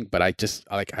good thing, but I'm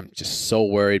just so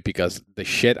worried because the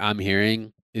shit I'm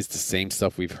hearing is the same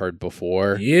stuff we've heard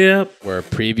before. Yep. Where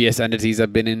previous entities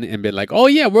have been in and been like, oh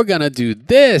yeah, we're gonna do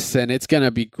this and it's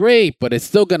gonna be great, but it's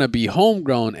still gonna be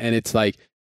homegrown, and it's like.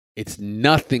 It's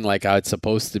nothing like how it's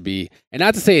supposed to be. And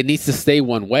not to say it needs to stay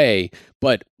one way,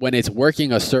 but when it's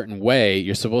working a certain way,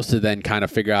 you're supposed to then kind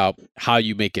of figure out how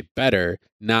you make it better,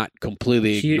 not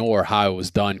completely ignore how it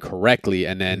was done correctly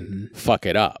and then fuck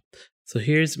it up. So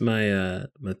here's my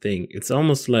my thing. It's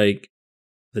almost like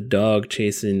the dog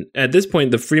chasing, at this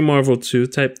point, the Free Marvel 2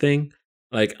 type thing.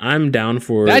 Like, I'm down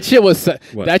for that shit was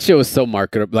so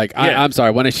marketable. Like, yeah. I'm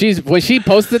sorry, when she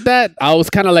posted that, I was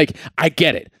kind of like, I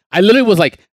get it. I literally was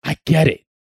like, I get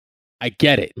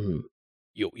it. Mm.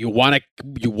 You want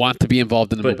to be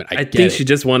involved in the movement. I think she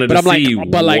just wanted to see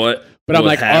what. But I'm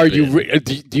like, happened. Are you?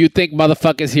 Do you think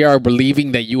motherfuckers here are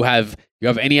believing that you have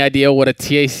any idea what a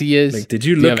TAC is? Like, did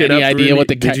you look it up? Any idea what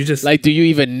did you just like? Do you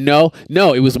even know?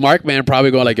 No, it was Markman probably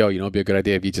going like, it'd be a good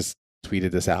idea if you just tweeted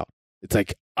this out. It's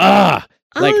like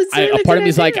Like a part of me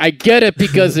is like, I get it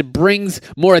because it brings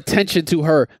more attention to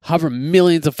her, however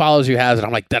millions of followers you have, and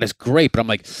I'm like, that is great. But I'm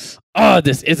like,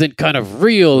 this isn't kind of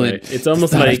real, and it's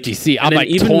almost like FGC. I'm like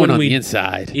torn on the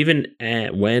inside. Even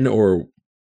when or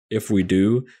if we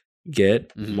do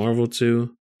get Marvel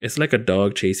 2, it's like a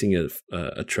dog chasing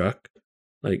a truck.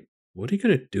 Like, what are you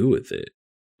gonna do with it?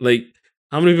 Like,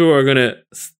 how many people are gonna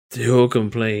still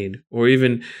complain or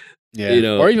even?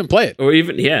 Yeah, or even play it. Or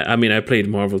even, I mean, I played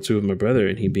Marvel 2 with my brother,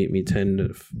 and he beat me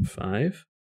 10-5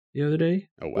 the other day.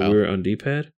 Oh, wow. We were on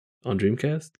D-pad, on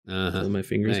Dreamcast. So my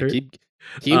fingers hurt.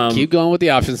 Keep going with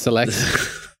the option select.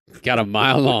 Got a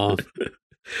mile long.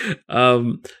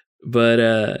 But,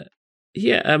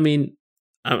 I mean,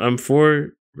 I'm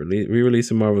for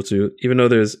re-releasing Marvel 2, even though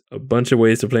there's a bunch of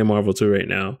ways to play Marvel 2 right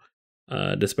now,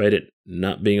 despite it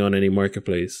not being on any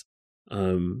marketplace.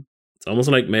 It's almost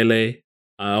like Melee.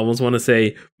 I almost want to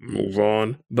say move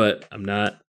on, but I'm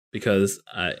not, because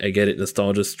I get it.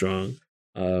 Nostalgia's strong.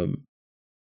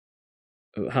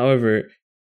 However,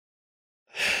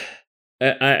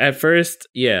 at first,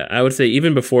 I would say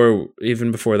even before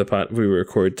the pot we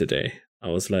record today, I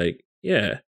was like,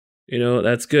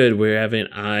 that's good. We're having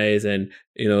eyes, and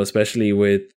especially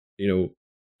with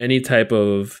any type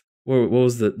of what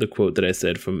was the quote that I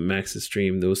said from Max's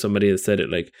stream? There was somebody that said it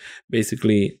like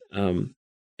basically.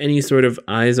 Any sort of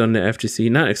eyes on the FGC,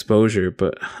 not exposure,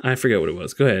 but I forget what it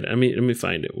was. Go ahead. Let me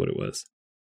find it. What it was.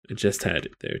 I just had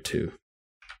it there too.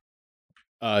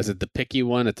 Is it the picky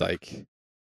one? It's like you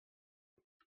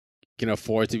can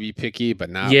afford to be picky, but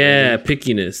not. Yeah, really.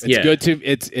 Pickiness. It's good to.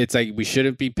 It's like we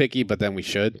shouldn't be picky, but then we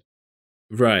should.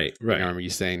 Right. I remember you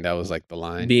saying that was like the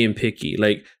line. Being picky,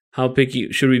 like how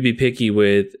picky should we be picky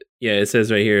with? Yeah, it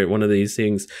says right here, one of these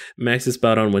things, Max is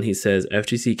spot on when he says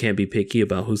FGC can't be picky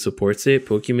about who supports it.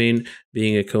 Pokimane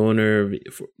being a co-owner,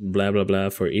 blah, blah, blah,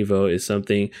 for EVO is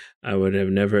something I would have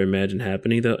never imagined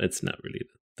happening, though. It's not really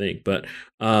the thing. But,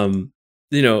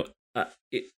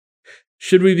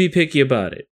 should we be picky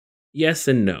about it? Yes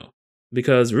and no.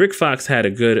 Because Rick Fox had a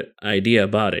good idea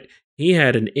about it. He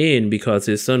had an in because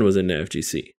his son was in the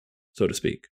FGC, so to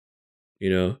speak.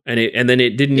 and then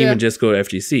it didn't even just go to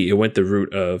FGC. It went the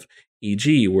route of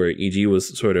EG, where EG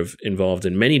was sort of involved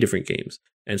in many different games,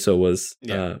 and so was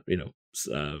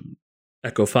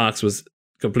Echo Fox was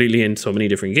completely in so many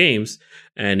different games,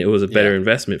 and it was a better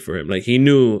investment for him. Like, he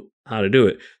knew how to do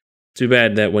it. Too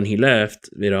bad that when he left,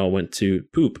 it all went to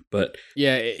poop. But he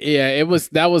was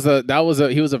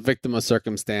a victim of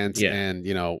circumstance, and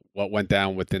what went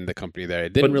down within the company there.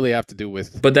 It didn't really have to do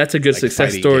with. But that's a good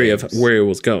success story games. Of where it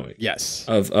was going. Yes,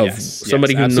 of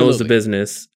somebody who knows the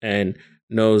business and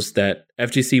knows that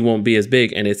FGC won't be as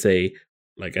big, and it's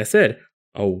like I said,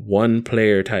 a one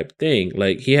player type thing.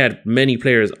 Like, he had many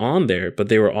players on there, but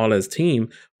they were all as team.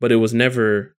 But it was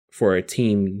never for a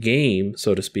team game,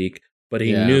 so to speak. But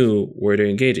he knew where to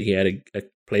engage it. He had a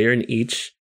player in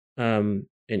each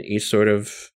sort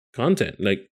of content.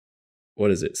 Like,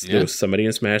 what is it? There was somebody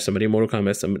in Smash, somebody in Mortal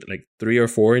Kombat, like 3 or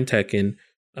 4 in Tekken,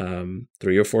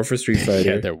 3 or 4 for Street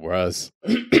Fighter. There was.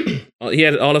 He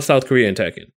had all of South Korea in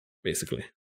Tekken, basically.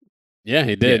 Yeah,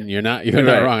 he did. You're not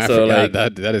wrong. I forgot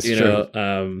that is true.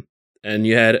 And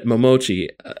you had Momochi.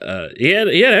 He had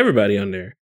everybody on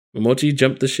there. Momochi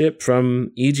jumped the ship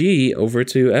from EG over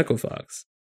to Echo Fox.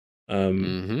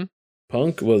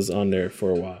 Punk was on there for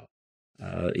a while.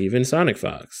 Even Sonic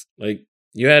Fox. Like,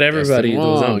 you had everybody that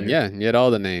was on there. Yeah, you had all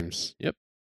the names. Yep.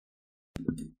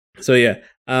 So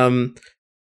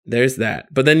there's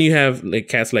that. But then you have like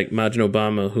cats like Majin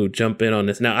Obama who jump in on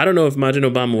this. Now, I don't know if Majin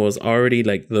Obama was already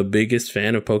like the biggest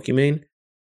fan of Pokimane,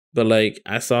 but like,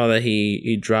 I saw that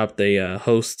he dropped a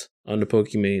host on the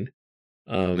Pokimane.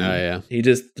 He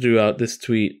just threw out this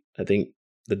tweet, I think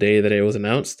the day that it was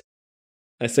announced.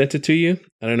 I sent it to you.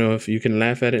 I don't know if you can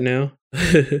laugh at it now.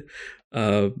 It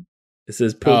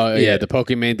says, the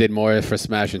Pokimane did more for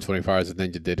Smash in 24 hours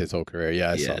than Ninja did his whole career. Yeah,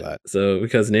 I saw that. So,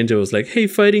 because Ninja was like, hey,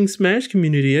 fighting Smash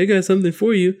community, I got something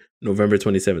for you. November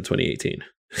 27, 2018.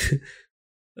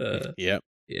 Yep.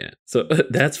 Yeah. So,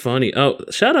 that's funny. Oh,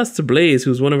 shout outs to Blaze,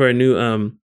 who's one of our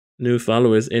new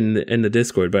followers in the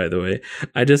Discord, by the way.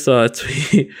 I just saw a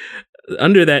tweet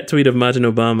under that tweet of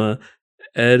Majin Obama.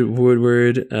 Ed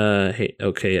Woodward, I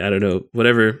don't know,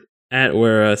 whatever, at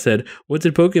where said, what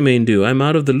did Pokimane do? I'm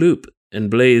out of the loop. And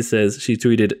Blaze says she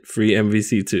tweeted free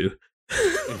MVC too.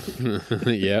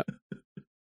 Yeah.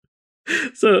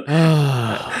 So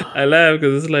I laugh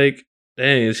because it's like,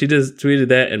 dang, she just tweeted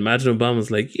that and Majin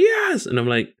Obama's like, yes. And I'm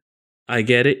like, I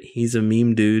get it. He's a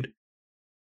meme dude.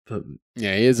 But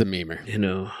yeah, he is a memer.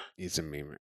 He's a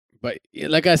memer. But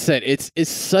like I said, it's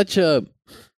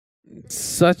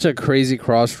such a crazy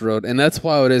crossroad, and that's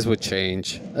why it is with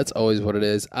change. That's always what it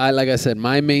is. Like I said,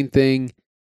 my main thing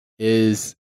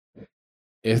is,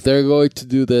 if they're going to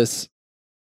do this,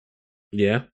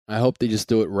 I hope they just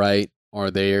do it right, or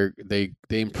they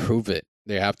improve it.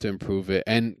 They have to improve it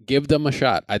and give them a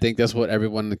shot. I think that's what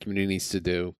everyone in the community needs to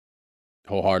do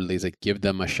wholeheartedly, is like, give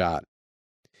them a shot.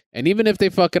 And even if they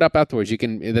fuck it up afterwards,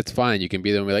 that's fine. You can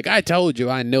be there and be like, I told you,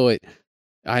 I knew it.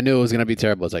 I knew it was going to be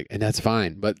terrible. It's like, and that's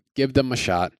fine, but give them a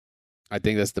shot. I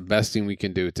think that's the best thing we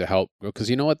can do to help, because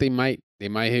you know what? They might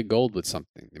hit gold with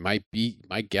something. They might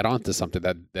get onto something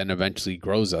that then eventually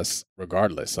grows us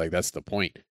regardless. Like, that's the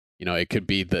point. It could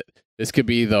be this could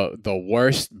be the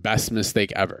worst, best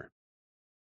mistake ever.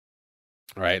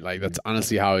 Right? Like, that's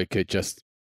honestly how it could just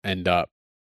end up.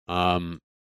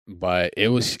 But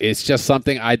it's just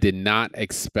something I did not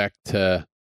expect to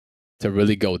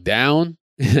really go down.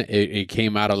 It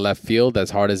came out of left field,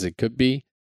 as hard as it could be.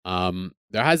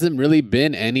 There hasn't really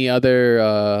been any other.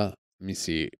 Let me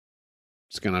see.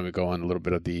 Just gonna go on a little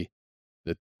bit of the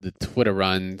Twitter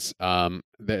runs.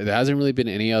 There hasn't really been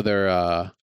any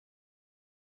other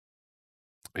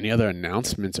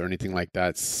announcements or anything like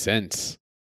that since,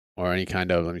 or any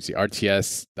kind of. Let me see.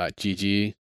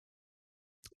 RTS.gg.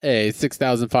 Hey,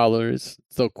 6,000 followers.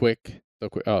 So quick.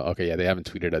 Oh, okay. Yeah, they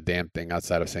haven't tweeted a damn thing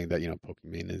outside of saying that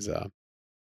Pokimane is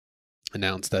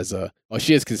announced as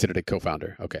she is considered a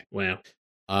co-founder. Okay. Wow.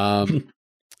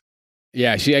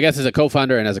 Yeah, I guess as a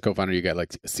co-founder, and as a co-founder you get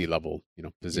like a C-level,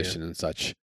 position and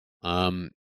such.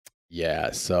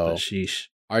 Yeah, so sheesh.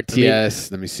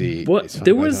 RTS, let me see. What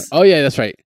there was Oh yeah, that's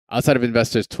right. Outside of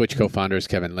investors, Twitch co-founders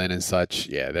Kevin Lin and such.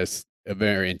 Yeah, there's a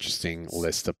very interesting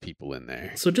list of people in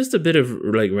there. So just a bit of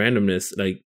like randomness,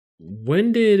 like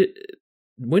when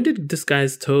did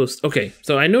Disguised Toast? Okay,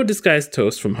 so I know Disguised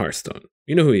Toast from Hearthstone.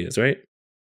 You know who he is, right?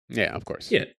 Yeah, of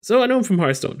course. Yeah, so I know him from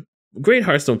Hearthstone. Great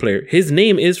Hearthstone player. His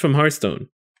name is from Hearthstone.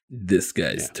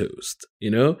 Disguised Toast,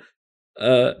 Yeah.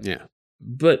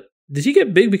 But did he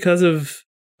get big because of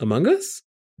Among Us?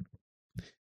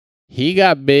 He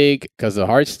got big because of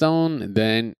Hearthstone,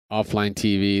 then offline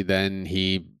TV, then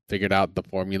he figured out the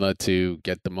formula to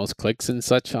get the most clicks and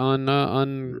such on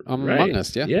Among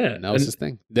Us. Yeah, and that was his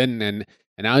thing. And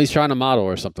now he's trying to model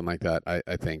or something like that.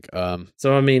 I think.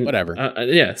 So I mean, whatever.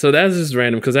 So that's just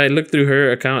random because I looked through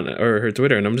her account or her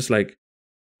Twitter, and I'm just like,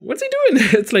 what's he doing?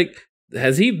 It's like,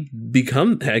 has he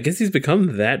become? I guess he's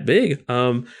become that big.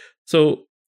 So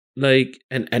like,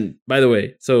 and by the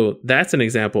way, so that's an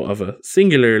example of a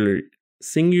singularly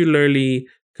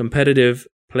competitive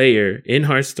player in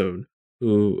Hearthstone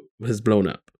who has blown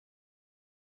up.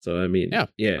 So I mean, yeah,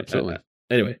 absolutely.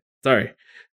 Anyway, sorry,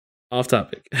 off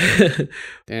topic.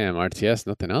 Damn, RTS,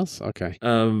 nothing else. Okay.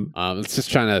 It's just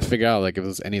trying to figure out like if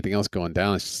there's anything else going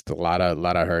down. It's just a lot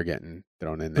of her getting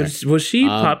thrown in there. But was she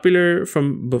popular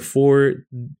from before?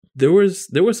 There was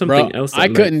something else. I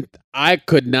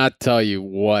could not tell you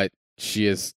what she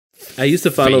is. I used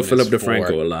to follow Philip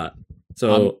DeFranco a lot.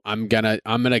 So I'm gonna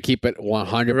keep it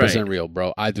 100% real,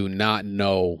 bro. I do not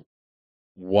know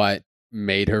what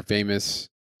made her famous.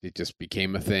 It just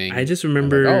became a thing. I just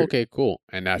remember. Like, oh, okay, cool,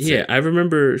 and that's it. I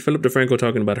remember Philip DeFranco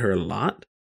talking about her a lot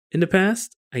in the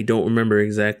past. I don't remember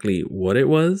exactly what it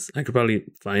was. I could probably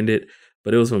find it,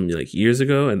 but it was from like years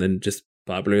ago, and then just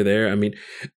popular there. I mean,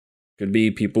 could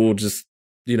be people just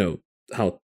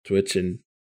how Twitch and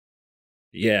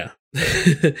I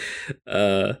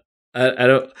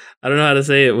don't know how to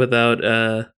say it without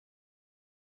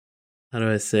how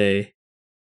do I say?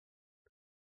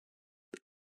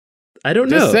 I don't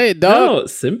know. Just say it, dog. No,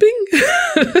 simping?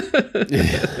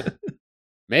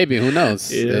 Maybe, who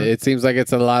knows? Yeah. It seems like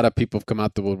it's a lot of people have come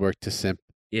out the woodwork to simp.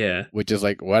 Yeah. Which is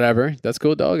like, whatever. That's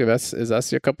cool, dog. If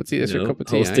that's your cup of tea, that's your cup of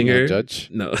tea. Hosting her. Judge.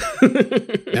 No.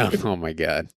 No. Oh my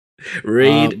God.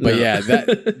 Raid. But yeah,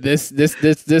 this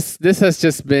has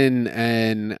just been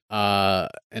an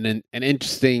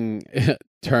interesting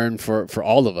turn for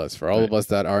all of us, of us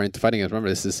that are into fighting games.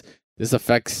 Remember, this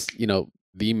affects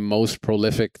the most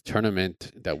prolific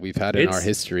tournament that we've had in our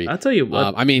history. I'll tell you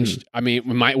what.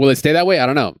 Will it stay that way? I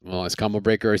don't know. Well, is Combo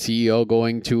Breaker or CEO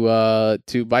going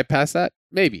to bypass that?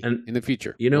 Maybe in the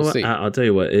future. You know what? See. I'll tell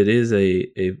you what. It is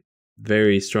a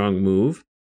very strong move.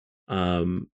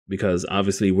 Because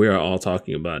obviously we are all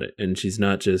talking about it, and she's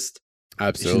not just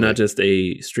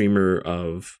a streamer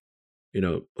of,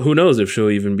 who knows if she'll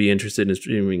even be interested in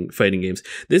streaming fighting games.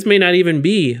 This may not even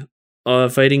be a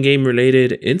fighting game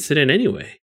related incident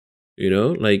anyway.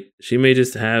 Like she may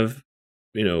just have,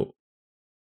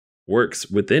 works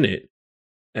within it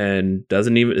and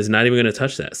is not even going to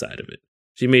touch that side of it.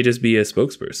 She may just be a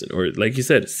spokesperson, or like you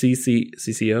said,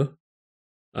 CCO.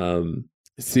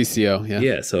 CCO, yeah.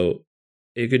 Yeah, so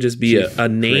it could just be a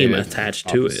name attached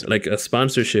to it, like a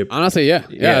sponsorship. Honestly, yeah,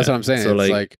 that's what I'm saying. So it's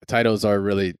like titles are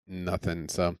really nothing.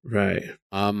 So right.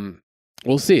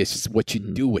 We'll see. It's just what you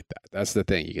do with that. That's the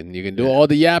thing. You can do all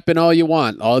the yapping all you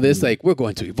want. All this like we're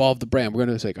going to evolve the brand. We're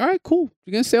going to say, all right, cool.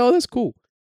 You're going to say all this, cool.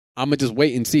 I'm gonna just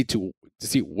wait and see to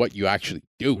see what you actually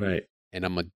do. Right. And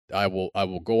I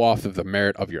will go off of the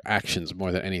merit of your actions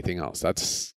more than anything else.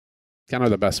 That's kind of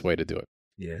the best way to do it.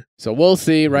 Yeah. So we'll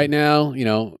see. Right now, we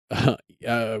don't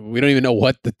even know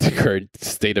what the current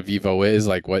state of EVO is.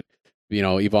 Like what,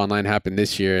 EVO Online happened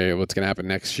this year. What's going to happen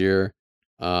next year?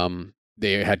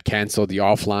 They had canceled the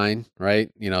offline, right?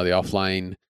 The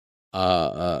offline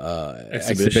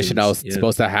exhibition that was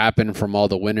supposed to happen from all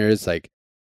the winners. Like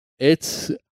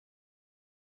it's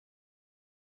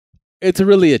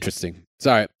really interesting.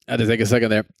 Sorry, I had to take a second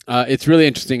there. It's really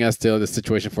interesting as to the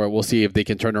situation for it. We'll see if they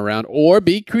can turn around or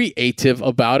be creative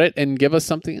about it and give us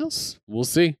something else. We'll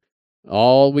see.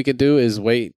 All we can do is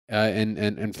wait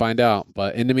and find out.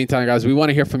 But in the meantime, guys, we want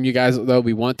to hear from you guys, though.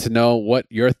 We want to know what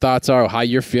your thoughts are, how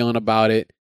you're feeling about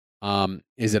it.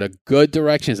 Is it a good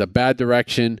direction? Is it a bad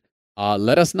direction?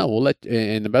 Let us know.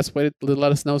 And the best way to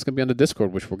let us know is going to be on the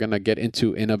Discord, which we're going to get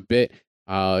into in a bit.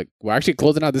 We're actually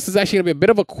closing out. This is actually going to be a bit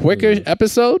of a quicker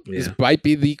episode. Yeah. This might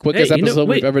be the quickest episode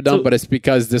we've ever done, but it's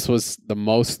because this was the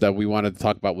most that we wanted to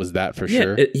talk about was that for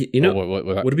sure. Would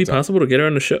it be possible to get her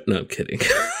on the show? No, I'm kidding.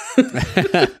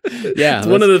 Yeah. It's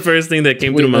one of the first things that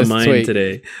came through my mind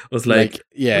today was like to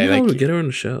get her on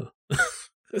the show.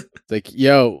 It's like,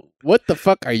 yo, what the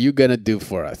fuck are you going to do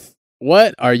for us?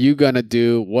 What are you going to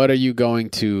do? What are you going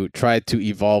to try to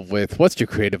evolve with? What's your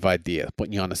creative idea?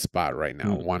 Putting you on the spot right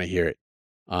now. I want to hear it.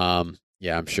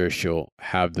 Yeah, I'm sure she'll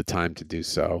have the time to do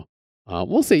so.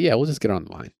 We'll see. Yeah, we'll just get on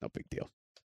the line. No big deal.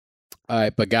 All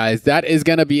right, but guys, that is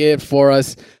going to be it for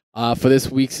us for this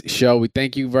week's show. We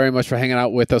thank you very much for hanging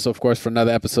out with us, of course, for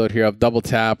another episode here of Double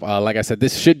Tap. Like I said,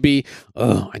 this should be,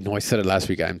 I know I said it last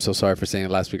week. I'm so sorry for saying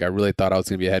it last week. I really thought I was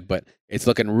going to be ahead, but it's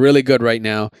looking really good right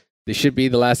now. This should be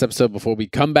the last episode before we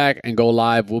come back and go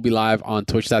live. We'll be live on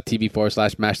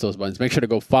twitch.tv/mash those buttons. Make sure to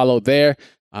go follow there.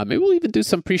 Maybe we'll even do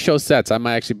some pre-show sets. I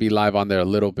might actually be live on there a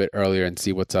little bit earlier and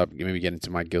see what's up. Maybe get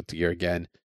into my Guilty Gear again.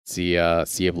 See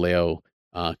if Leo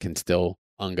can still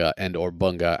unga and or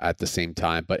bunga at the same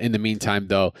time. But in the meantime,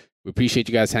 though, we appreciate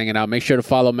you guys hanging out. Make sure to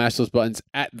follow Mash Those Buttons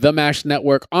at The Mash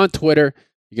Network on Twitter.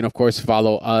 You can, of course,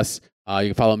 follow us. You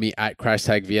can follow me at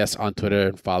CrashTagVS on Twitter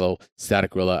and follow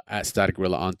StaticGorilla at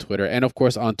StaticGorilla on Twitter. And, of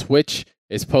course, on Twitch,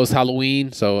 it's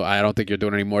post-Halloween, so I don't think you're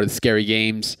doing any more of the scary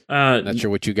games. Not sure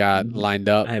what you got lined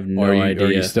up. I have no idea. Or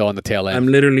are you still on the tail end? I'm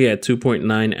literally at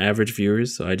 2.9 average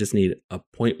viewers, so I just need a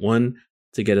 0.1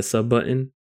 to get a sub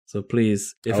button. So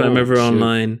please, if I'm ever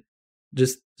online,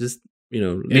 just leave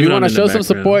if you want to show some background.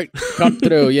 support, come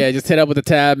through. Yeah, just hit up with the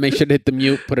tab. Make sure to hit the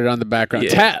mute. Put it on the background.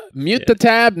 Mute the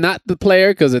tab, not the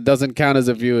player, because it doesn't count as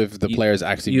a view if the player's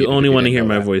actually. You only want to hear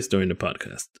my voice during the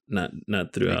podcast, not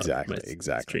throughout.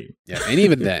 Exactly. Stream. Yeah, and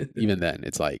even then,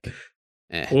 it's like.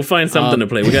 We'll find something to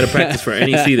play. We got to practice for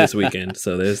NEC this weekend,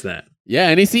 so there's that.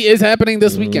 Yeah, NEC is happening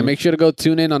this weekend. Make sure to go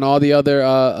tune in on all the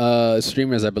other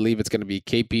streamers. I believe it's going to be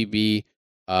KPB,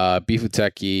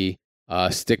 Bifuteki,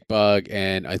 Stickbug,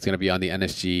 and it's going to be on the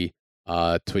NSG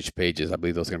Twitch pages. I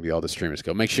believe those are going to be all the streamers.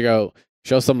 Go make sure to go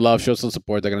show some love, show some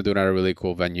support. They're going to do it at a really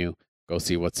cool venue. Go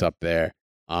see what's up there.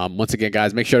 Once again,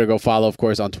 guys, make sure to go follow, of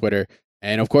course, on Twitter.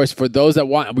 And, of course, for those that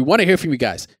we want to hear from you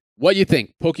guys. What you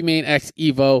think? Pokimane X,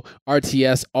 EVO,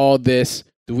 RTS, all this.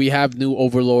 Do we have new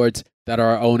overlords that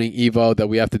are owning EVO that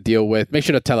we have to deal with? Make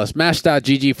sure to tell us.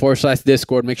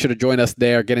 Mash.gg/Discord. Make sure to join us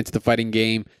there. Get into the fighting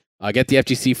game. Get the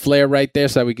FGC flair right there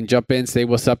so that we can jump in, say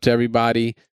what's up to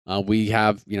everybody. We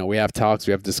have talks,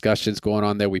 we have discussions going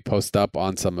on there. We post up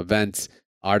on some events,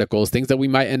 articles, things that we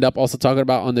might end up also talking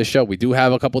about on the show. We do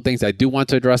have a couple things I do want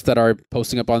to address that are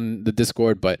posting up on the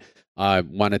Discord, but I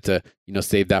wanted to,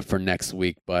 save that for next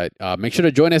week. But make sure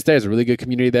to join us there. There's a really good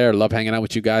community there. I love hanging out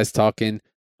with you guys, talking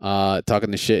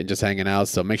the shit and just hanging out.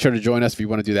 So make sure to join us if you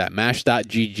want to do that.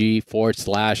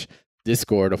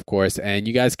 Mash.gg/Discord, of course. And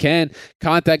you guys can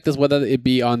contact us, whether it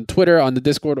be on Twitter, on the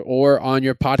Discord, or on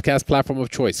your podcast platform of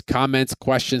choice. Comments,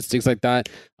 questions, things like that.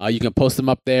 You can post them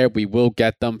up there. We will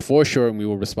get them for sure, and we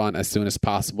will respond as soon as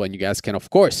possible. And you guys can, of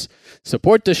course,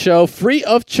 support the show free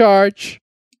of charge,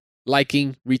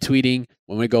 liking, retweeting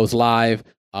when it goes live.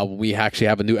 We actually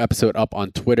have a new episode up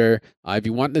on Twitter. If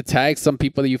you want to tag some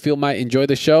people that you feel might enjoy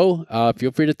the show,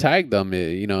 feel free to tag them.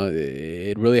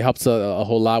 It really helps a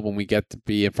whole lot when we get to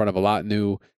be in front of a lot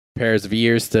new pairs of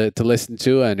ears to listen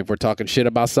to. And if we're talking shit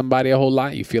about somebody a whole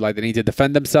lot, you feel like they need to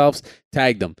defend themselves,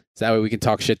 tag them. So that way we can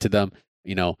talk shit to them,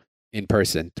 in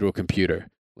person through a computer,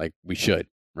 like we should,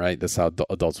 right? That's how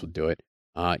adults would do it.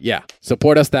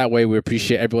 Support us that way. We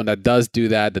appreciate everyone that does do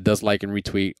that does like and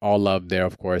retweet. All love there,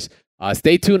 of course.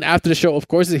 Stay tuned after the show, of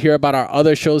course, to hear about our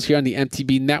other shows here on the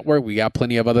MTB network. We got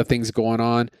plenty of other things going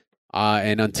on.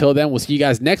 And until then, we'll see you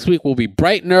guys next week. We'll be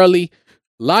bright and early,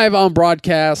 live on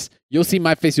broadcast. You'll see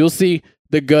my face. You'll see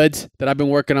the goods that I've been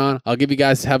working on. I'll give you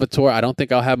guys have a tour. I don't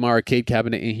think I'll have my arcade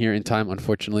cabinet in here in time,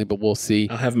 unfortunately, but we'll see.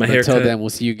 I'll have my haircut. Until then, we'll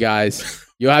see you guys.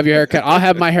 You'll have your haircut. I'll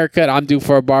have my haircut. I'm due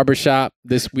for a barbershop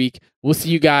this week. We'll see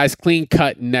you guys clean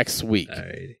cut next week.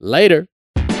 Alrighty. Later.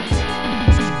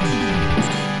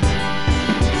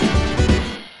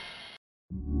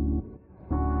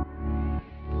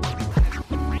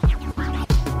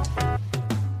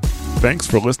 Thanks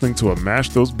for listening to a Mash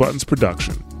Those Buttons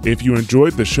production. If you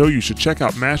enjoyed the show, you should check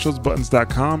out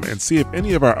mashthosebuttons.com and see if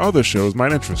any of our other shows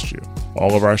might interest you.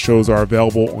 All of our shows are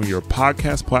available on your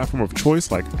podcast platform of choice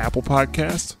like Apple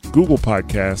Podcasts, Google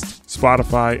Podcasts,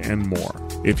 Spotify, and more.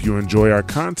 If you enjoy our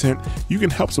content, you can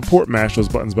help support Mash Those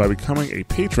Buttons by becoming a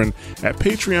patron at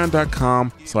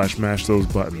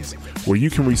patreon.com/mashthosebuttons, where you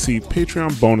can receive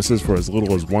Patreon bonuses for as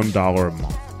little as $1 a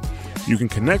month. You can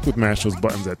connect with Mash Those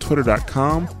Buttons at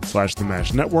twitter.com/The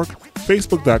Mash Network,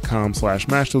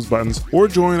 facebook.com/Mash Those Buttons, or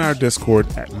join our Discord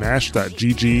at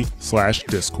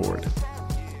mash.gg/Discord.